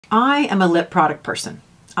I am a lip product person.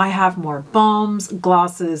 I have more balms,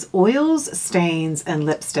 glosses, oils, stains, and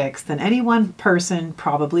lipsticks than any one person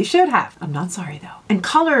probably should have. I'm not sorry though. And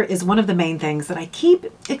color is one of the main things that I keep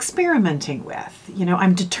experimenting with. You know,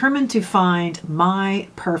 I'm determined to find my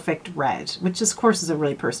perfect red, which of course is a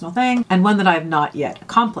really personal thing and one that I have not yet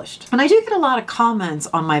accomplished. And I do get a lot of comments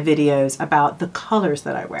on my videos about the colors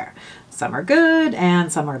that I wear. Some are good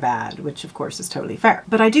and some are bad, which of course is totally fair.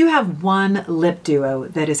 But I do have one lip duo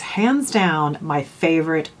that is hands down my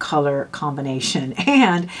favorite color combination,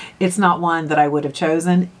 and it's not one that I would have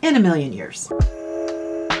chosen in a million years.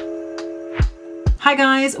 Hi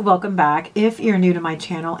guys, welcome back. If you're new to my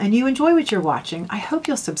channel and you enjoy what you're watching, I hope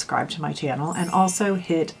you'll subscribe to my channel and also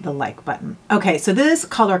hit the like button. Okay, so this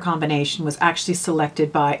color combination was actually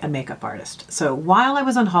selected by a makeup artist. So while I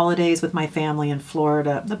was on holidays with my family in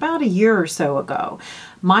Florida about a year or so ago,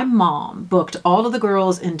 my mom booked all of the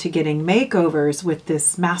girls into getting makeovers with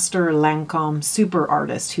this master Lancome super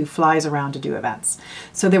artist who flies around to do events.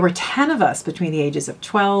 So there were 10 of us between the ages of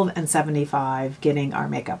 12 and 75 getting our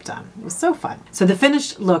makeup done. It was so fun. So the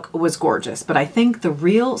finished look was gorgeous, but I think the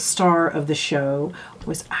real star of the show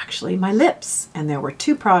was actually my lips. And there were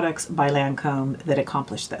two products by Lancome that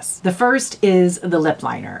accomplished this. The first is the lip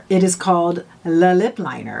liner. It is called Le Lip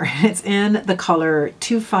Liner. It's in the color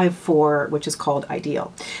 254, which is called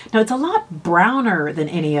Ideal. Now it's a lot browner than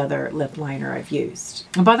any other lip liner I've used.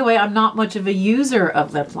 And by the way, I'm not much of a user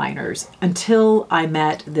of lip liners until I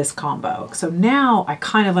met this combo. So now I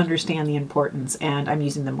kind of understand the importance and I'm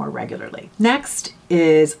using them more regularly. Next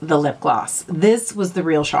is the lip gloss. This was the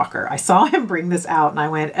real shocker. I saw him bring this out and I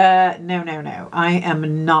went, no. I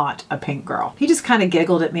am not a pink girl. He just kind of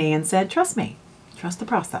giggled at me and said, trust me. Trust the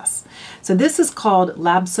process. So this is called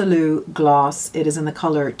L'Absolu Gloss. It is in the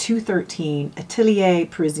color 213 Atelier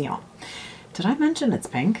Parisian. Did I mention it's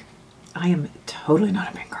pink? I am totally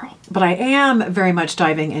not a pink girl, but I am very much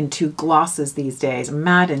diving into glosses these days. I'm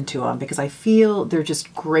mad into them because I feel they're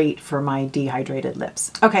just great for my dehydrated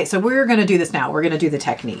lips. Okay, so we're going to do this now. We're going to do the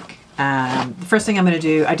technique. The first thing I'm going to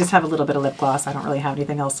do, I just have a little bit of lip gloss. I don't really have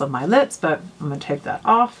anything else on my lips, but I'm going to take that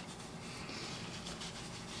off.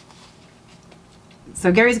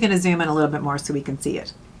 So Gary's going to zoom in a little bit more so we can see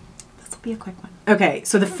it. This will be a quick one. Okay,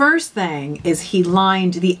 so the first thing is he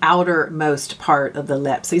lined the outermost part of the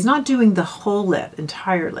lip. So he's not doing the whole lip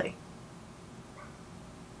entirely.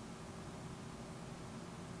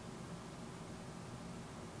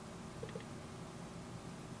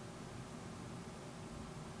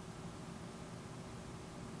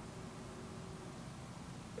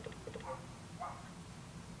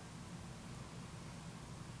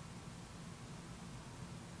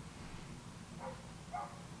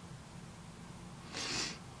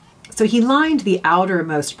 So he lined the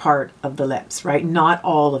outermost part of the lips, right? Not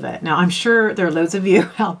all of it. Now, I'm sure there are loads of you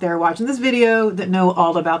out there watching this video that know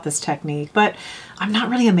all about this technique, but I'm not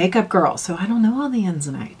really a makeup girl, so I don't know all the ins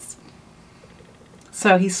and outs.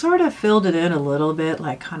 So he sort of filled it in a little bit,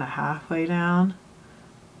 like kind of halfway down.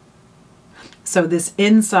 So this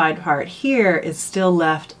inside part here is still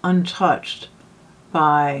left untouched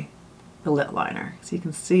by the lip liner. So you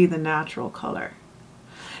can see the natural color.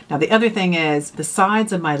 Now the other thing is the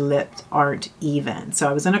sides of my lips aren't even. So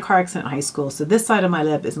I was in a car accident in high school, so this side of my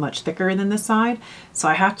lip is much thicker than this side. So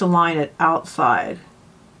I have to line it outside,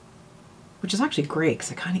 which is actually great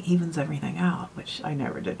because it kind of evens everything out, which I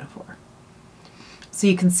never did before. So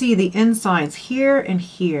you can see the insides here and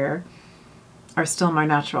here are still my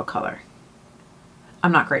natural color.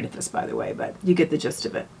 I'm not great at this, by the way, but you get the gist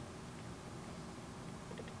of it.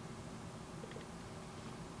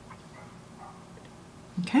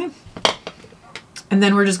 Okay, and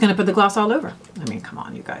then we're just going to put the gloss all over. I mean, come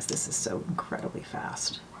on, you guys, this is so incredibly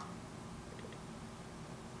fast.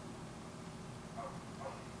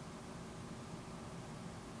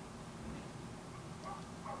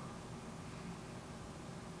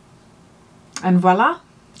 And voila,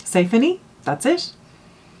 c'est fini. That's it.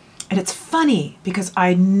 And it's funny because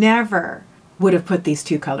I never would have put these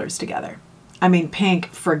two colors together. I mean, pink,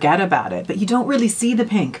 forget about it, but you don't really see the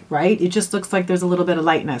pink, right? It just looks like there's a little bit of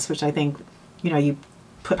lightness, which I think, you know, you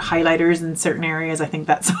put highlighters in certain areas. I think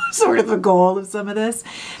that's sort of the goal of some of this.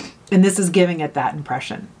 And this is giving it that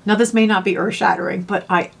impression. Now, this may not be earth-shattering, but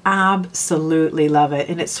I absolutely love it.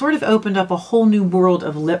 And it sort of opened up a whole new world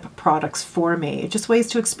of lip products for me. It's just ways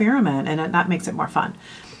to experiment, and that makes it more fun.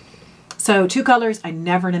 So two colors I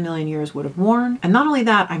never in a million years would have worn. And not only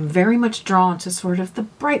that, I'm very much drawn to sort of the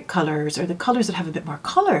bright colors or the colors that have a bit more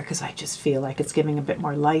color because I just feel like it's giving a bit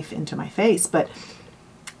more life into my face. But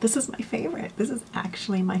this is my favorite. This is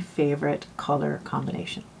actually my favorite color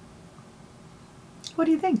combination. What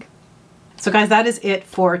do you think? So guys, that is it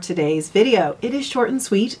for today's video. It is short and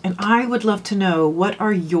sweet, and I would love to know, what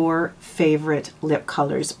are your favorite lip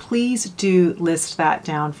colors? Please do list that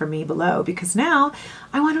down for me below, because now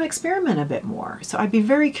I want to experiment a bit more. So I'd be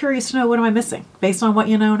very curious to know, what am I missing? Based on what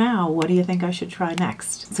you know now, what do you think I should try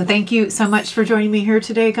next? So thank you so much for joining me here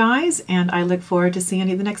today, guys, and I look forward to seeing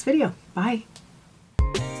you in the next video. Bye.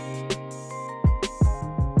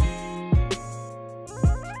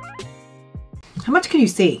 How much can you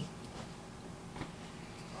see?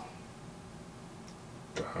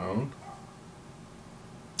 Down.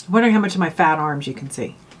 I'm wondering how much of my fat arms you can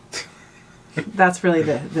see. That's really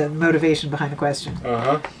the motivation behind the question.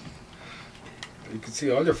 Uh-huh. You can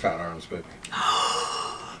see all your fat arms, baby.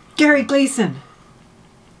 Gary Gleason.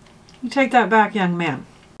 You take that back, young man.